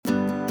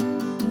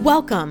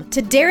Welcome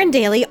to Darren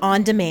Daily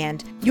On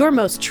Demand, your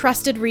most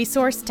trusted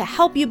resource to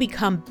help you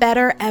become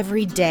better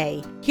every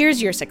day.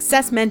 Here's your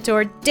success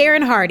mentor,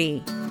 Darren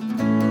Hardy.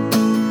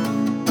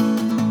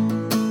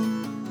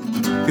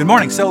 Good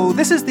morning. So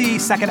this is the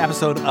second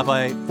episode of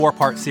a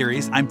 4-part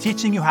series. I'm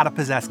teaching you how to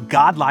possess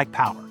godlike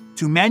power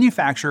to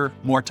manufacture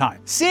more time,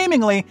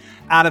 seemingly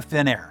out of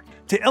thin air.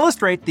 To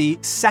illustrate the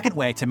second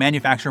way to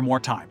manufacture more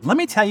time, let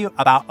me tell you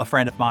about a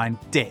friend of mine,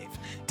 Dave.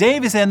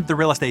 Dave is in the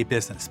real estate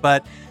business,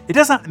 but it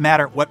doesn't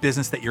matter what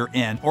business that you're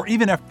in, or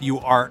even if you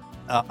are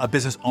a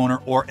business owner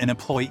or an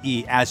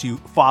employee as you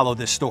follow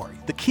this story.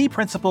 The key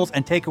principles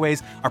and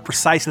takeaways are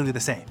precisely the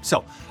same.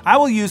 So I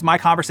will use my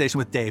conversation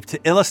with Dave to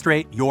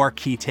illustrate your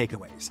key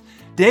takeaways.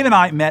 Dave and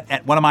I met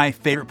at one of my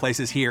favorite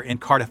places here in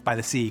Cardiff by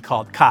the Sea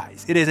called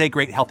Kai's. It is a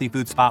great healthy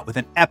food spot with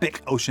an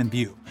epic ocean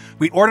view.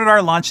 We ordered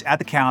our lunch at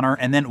the counter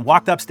and then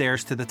walked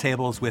upstairs to the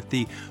tables with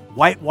the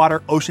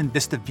whitewater ocean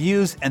vista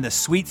views and the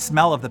sweet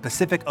smell of the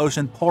Pacific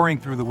Ocean pouring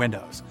through the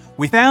windows.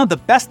 We found the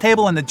best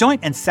table in the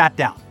joint and sat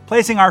down,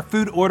 placing our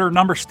food order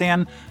number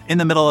stand in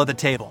the middle of the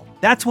table.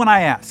 That's when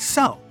I asked,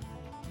 "So,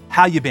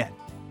 how you been?"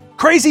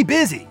 "Crazy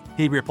busy,"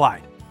 he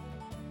replied.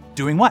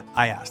 "Doing what?"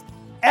 I asked.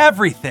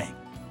 "Everything,"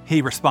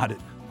 he responded.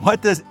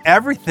 "What does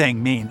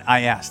everything mean?"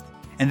 I asked.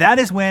 And that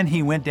is when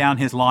he went down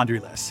his laundry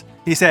list.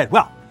 He said,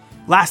 "Well,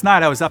 last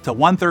night I was up till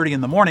 1:30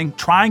 in the morning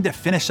trying to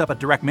finish up a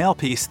direct mail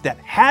piece that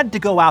had to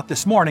go out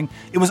this morning.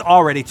 It was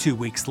already 2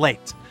 weeks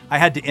late." I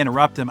had to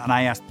interrupt him and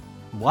I asked,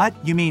 "What?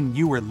 You mean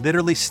you were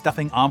literally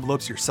stuffing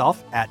envelopes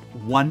yourself at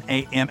 1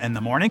 a.m. in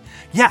the morning?"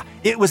 "Yeah,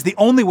 it was the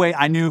only way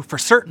I knew for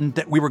certain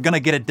that we were going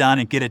to get it done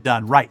and get it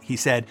done right," he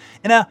said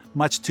in a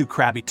much too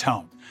crabby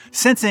tone.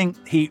 Sensing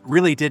he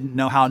really didn't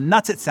know how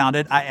nuts it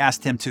sounded, I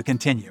asked him to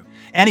continue.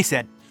 And he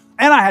said,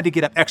 "And I had to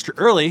get up extra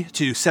early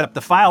to set up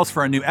the files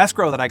for a new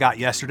escrow that I got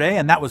yesterday,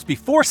 and that was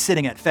before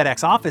sitting at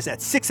FedEx office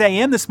at 6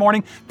 a.m. this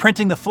morning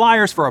printing the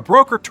flyers for a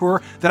broker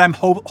tour that I'm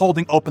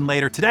holding open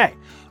later today.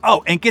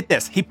 Oh, and get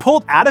this, he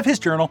pulled out of his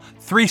journal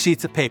 3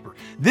 sheets of paper.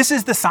 This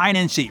is the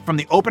sign-in sheet from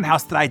the open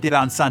house that I did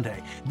on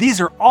Sunday.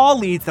 These are all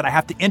leads that I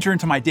have to enter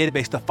into my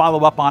database to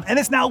follow up on, and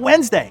it's now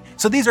Wednesday,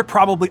 so these are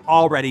probably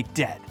already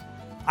dead."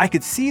 I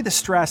could see the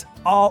stress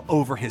all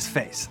over his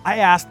face. I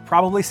asked,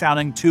 probably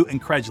sounding too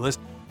incredulous,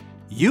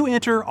 "You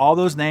enter all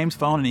those names,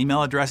 phone, and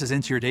email addresses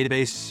into your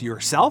database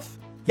yourself?"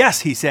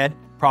 "Yes," he said,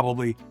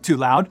 probably too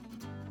loud.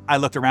 I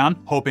looked around,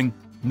 hoping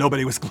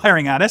nobody was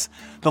glaring at us.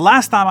 "The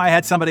last time I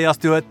had somebody else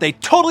do it, they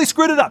totally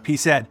screwed it up," he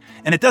said.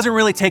 "And it doesn't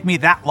really take me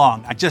that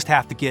long. I just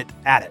have to get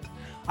at it."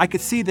 I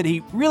could see that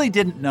he really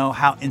didn't know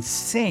how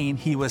insane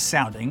he was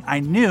sounding. I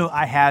knew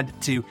I had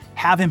to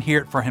have him hear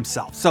it for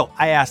himself. So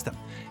I asked him,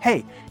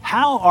 "Hey,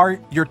 how are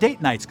your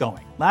date nights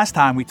going? Last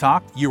time we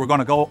talked, you were going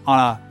to go on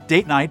a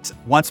date night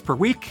once per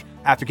week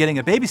after getting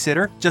a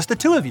babysitter, just the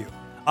two of you."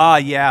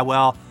 Yeah,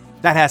 well,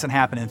 that hasn't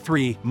happened in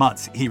 3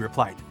 months," he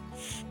replied.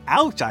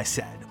 "Ouch," I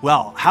said.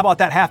 "Well, how about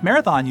that half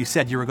marathon you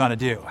said you were going to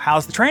do?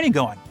 How's the training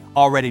going?"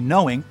 Already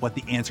knowing what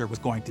the answer was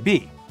going to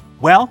be.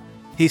 "Well,"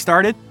 he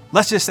started,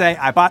 "let's just say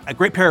I bought a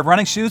great pair of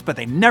running shoes, but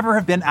they never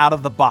have been out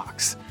of the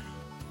box."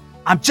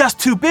 "I'm just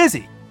too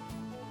busy,"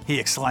 he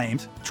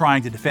exclaimed,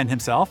 trying to defend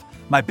himself.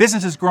 "My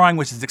business is growing,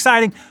 which is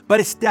exciting,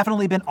 but it's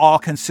definitely been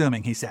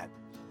all-consuming," he said.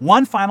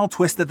 One final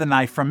twist of the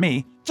knife from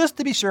me, just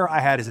to be sure I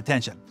had his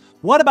attention.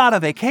 "What about a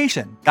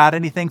vacation? Got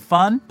anything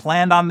fun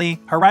planned on the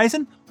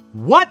horizon?"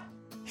 "What?"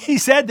 he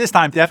said, this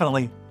time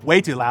definitely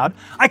way too loud.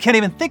 "I can't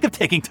even think of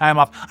taking time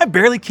off. I'm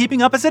barely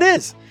keeping up as it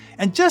is."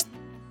 And just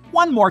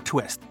one more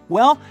twist.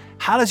 "Well,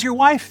 how does your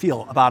wife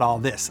feel about all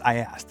this?" I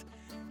asked.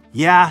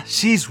 "Yeah,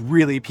 she's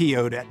really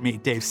PO'd at me,"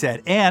 Dave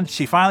said, "and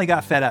she finally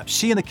got fed up.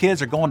 She and the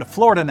kids are going to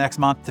Florida next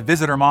month to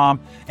visit her mom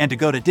and to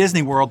go to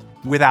Disney World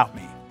without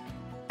me."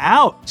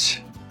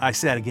 "Ouch," I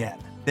said again.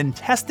 Then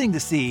testing to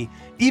see,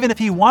 even if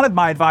he wanted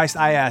my advice,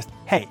 I asked,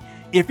 "Hey,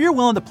 if you're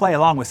willing to play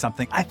along with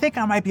something, I think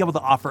I might be able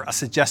to offer a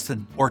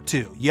suggestion or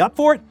two. You up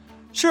for it?"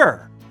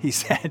 "Sure," he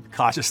said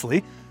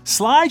cautiously.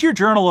 "Slide your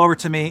journal over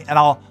to me and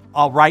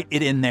I'll write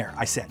it in there,"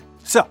 I said.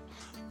 "So,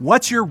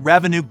 what's your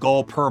revenue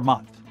goal per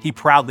month?" he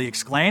proudly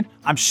exclaimed.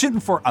 "I'm shooting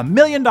for $1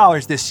 million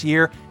this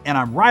year and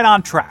I'm right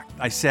on track,"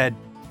 I said,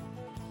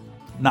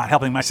 not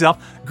helping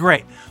myself.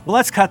 "Great. Well,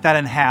 let's cut that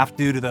in half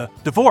due to the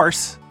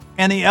divorce,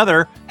 and the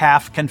other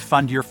half can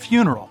fund your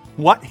funeral."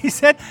 "What?" he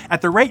said.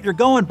 "At the rate you're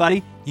going,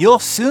 buddy, you'll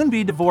soon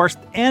be divorced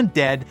and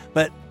dead,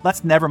 but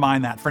let's never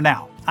mind that for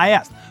now." I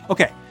asked,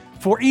 "Okay,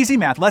 for easy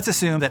math, let's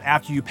assume that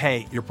after you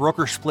pay your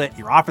broker split,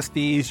 your office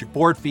fees, your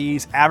board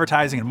fees,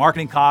 advertising and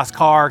marketing costs,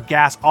 car,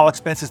 gas, all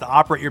expenses to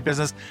operate your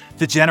business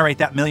to generate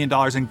that $1 million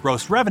in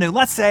gross revenue,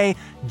 let's say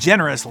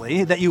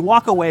generously that you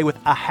walk away with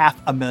a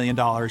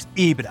 $500,000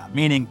 EBITDA,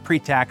 meaning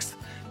pre-tax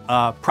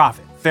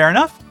profit. Fair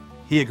enough?"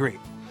 He agreed.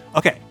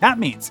 "Okay, that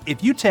means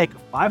if you take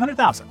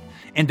 $500,000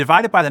 and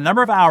divide it by the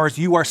number of hours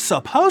you are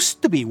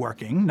supposed to be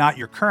working, not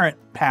your current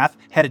path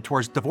headed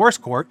towards divorce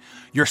court,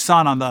 your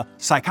son on the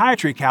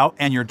psychiatry couch,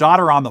 and your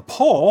daughter on the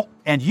pole,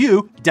 and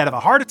you dead of a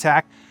heart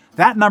attack,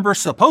 that number is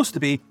supposed to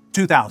be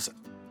 2,000.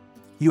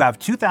 you have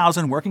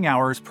 2,000 working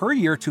hours per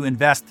year to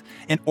invest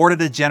in order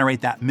to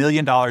generate that $1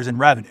 million in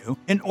revenue,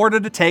 in order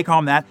to take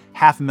home that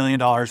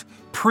 $500,000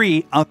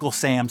 pre-Uncle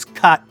Sam's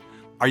cut.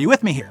 Are you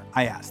with me here?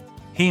 I asked.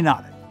 He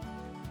nodded.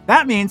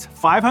 That means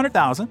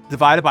 500,000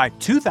 divided by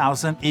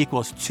 2,000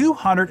 equals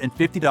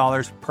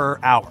 $250 per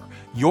hour.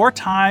 Your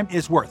time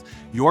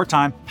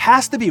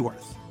has to be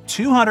worth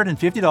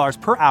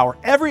 $250 per hour,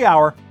 every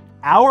hour,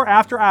 hour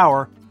after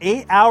hour,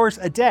 8 hours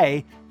a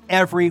day,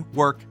 every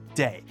work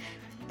day.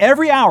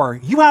 Every hour,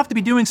 you have to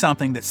be doing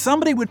something that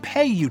somebody would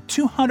pay you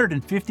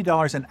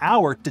 $250 an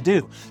hour to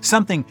do,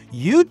 something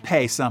you'd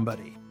pay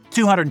somebody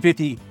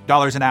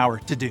 $250 an hour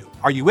to do.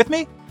 Are you with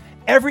me?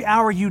 Every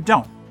hour you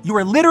don't, you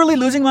are literally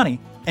losing money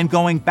and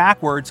going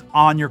backwards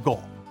on your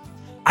goal.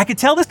 I could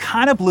tell this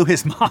kind of blew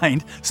his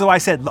mind, so I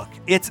said, look,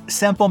 it's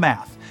simple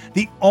math.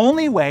 The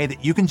only way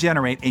that you can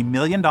generate $1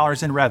 million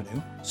in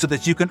revenue so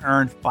that you can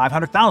earn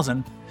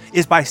 500,000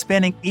 is by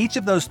spending each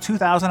of those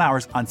 2,000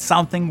 hours on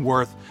something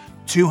worth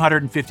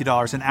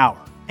 $250 an hour,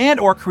 and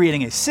or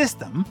creating a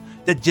system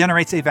that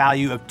generates a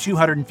value of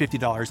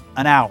 $250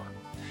 an hour.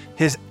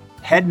 His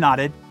head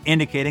nodded,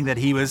 indicating that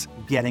he was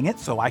getting it,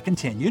 so I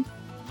continued.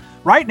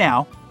 Right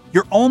now,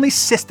 your only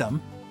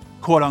system,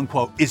 quote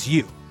unquote, is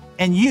you.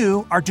 And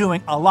you are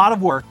doing a lot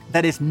of work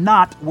that is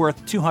not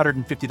worth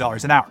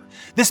 $250 an hour.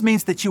 This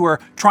means that you are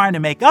trying to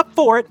make up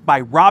for it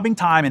by robbing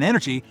time and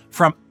energy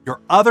from your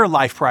other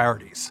life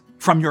priorities,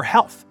 from your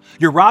health.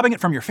 You're robbing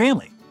it from your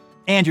family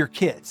and your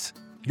kids,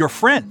 your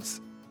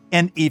friends,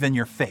 and even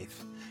your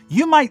faith.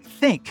 You might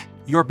think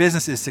your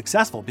business is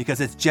successful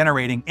because it's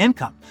generating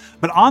income,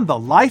 but on the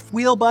life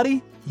wheel,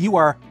 buddy, you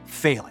are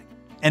failing,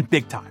 and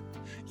big time.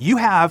 You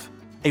have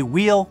a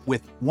wheel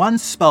with one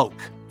spoke,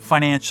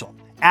 financial,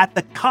 at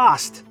the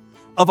cost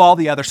of all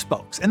the other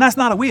spokes. And that's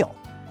not a wheel.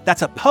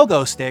 That's a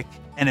pogo stick,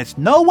 and it's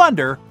no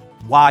wonder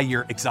why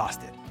you're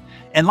exhausted.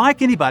 And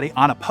like anybody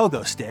on a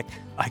pogo stick,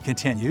 I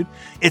continued,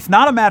 it's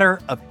not a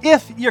matter of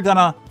if you're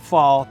gonna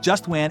fall,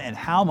 just when and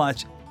how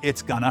much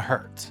it's gonna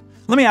hurt.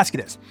 Let me ask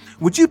you this.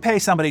 Would you pay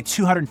somebody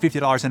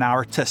 $250 an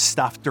hour to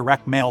stuff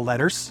direct mail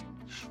letters?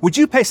 Would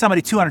you pay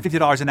somebody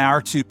 $250 an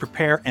hour to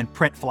prepare and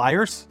print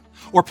flyers?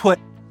 Or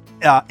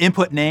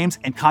input names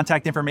and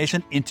contact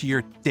information into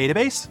your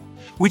database?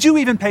 Would you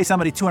even pay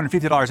somebody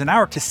 $250 an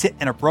hour to sit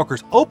in a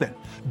broker's open,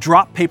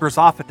 drop papers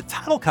off at the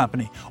title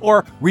company,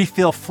 or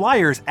refill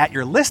flyers at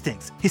your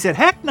listings? He said,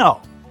 heck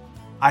no.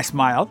 I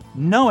smiled,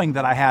 knowing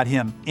that I had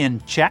him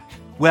in check.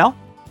 Well,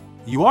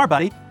 you are,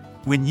 buddy.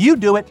 When you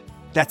do it,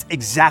 that's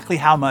exactly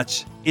how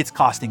much it's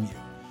costing you.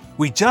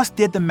 We just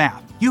did the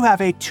math. You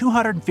have a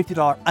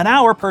 $250 an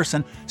hour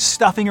person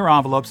stuffing your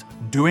envelopes,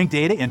 doing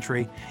data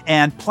entry,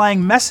 and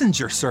playing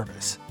messenger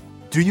service.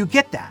 Do you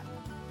get that?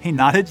 He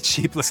nodded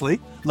sheepishly.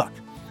 Look,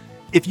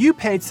 if you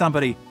paid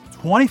somebody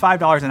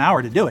 $25 an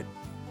hour to do it,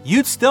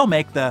 you'd still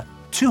make the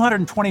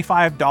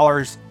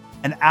 $225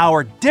 an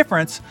hour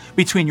difference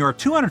between your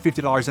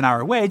 $250 an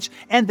hour wage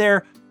and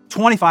their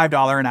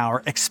 $25 an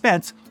hour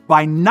expense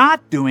by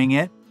not doing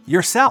it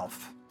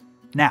yourself.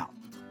 Now,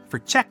 for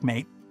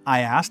checkmate,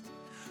 I asked,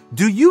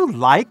 do you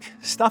like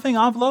stuffing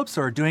envelopes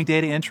or doing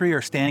data entry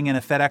or standing in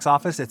a FedEx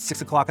office at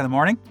 6 o'clock in the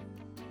morning?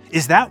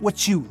 Is that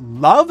what you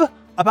love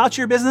about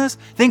your business?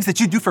 Things that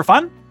you do for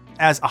fun,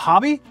 as a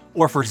hobby,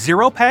 or for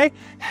zero pay?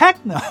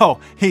 Heck no,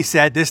 he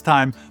said, this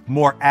time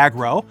more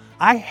aggro.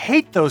 I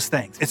hate those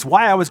things. It's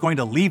why I was going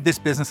to leave this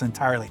business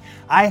entirely.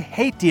 I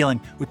hate dealing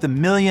with the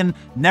million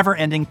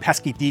never-ending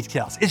pesky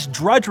details. It's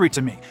drudgery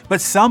to me,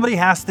 but somebody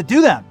has to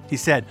do them, he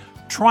said,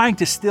 trying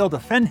to still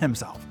defend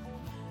himself.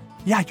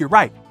 Yeah, you're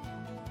right.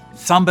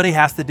 Somebody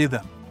has to do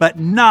them, but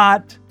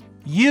not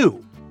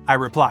you, I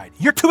replied.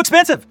 You're too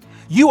expensive.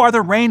 You are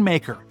the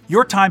rainmaker.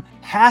 Your time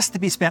has to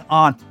be spent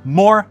on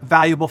more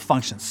valuable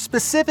functions,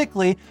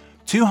 specifically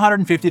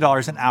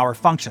 $250 an hour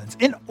functions,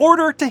 in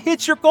order to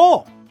hit your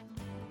goal.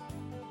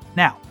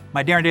 Now,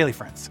 my Darren Daily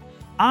friends,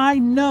 I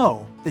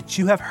know that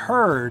you have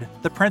heard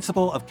the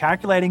principle of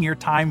calculating your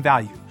time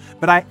value,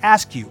 but I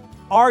ask you,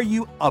 are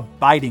you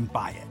abiding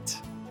by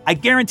it? I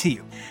guarantee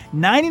you,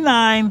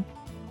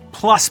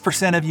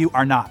 99+% of you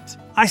are not.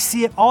 I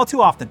see it all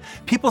too often.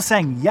 People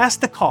saying yes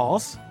to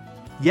calls,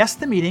 yes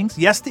to meetings,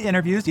 yes to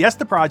interviews, yes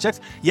to projects,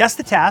 yes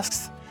to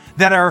tasks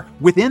that are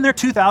within their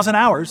 2,000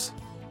 hours,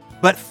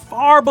 but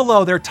far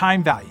below their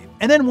time value,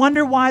 and then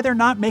wonder why they're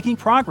not making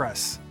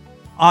progress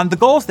on the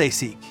goals they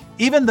seek,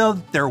 even though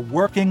they're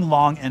working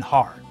long and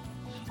hard.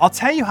 I'll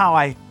tell you how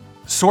I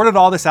sorted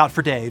all this out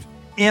for Dave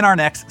in our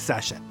next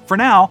session. For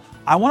now,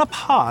 I want to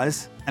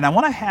pause and I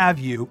want to have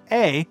you,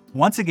 A,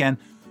 once again,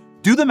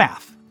 do the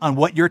math on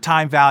what your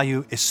time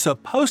value is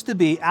supposed to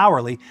be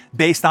hourly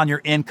based on your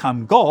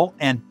income goal,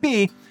 and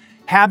B,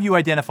 have you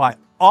identify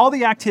all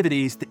the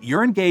activities that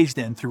you're engaged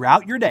in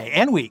throughout your day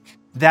and week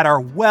that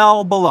are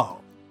well below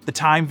the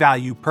time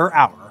value per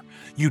hour.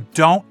 You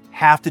don't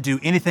have to do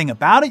anything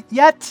about it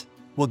yet.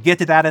 We'll get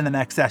to that in the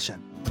next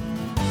session.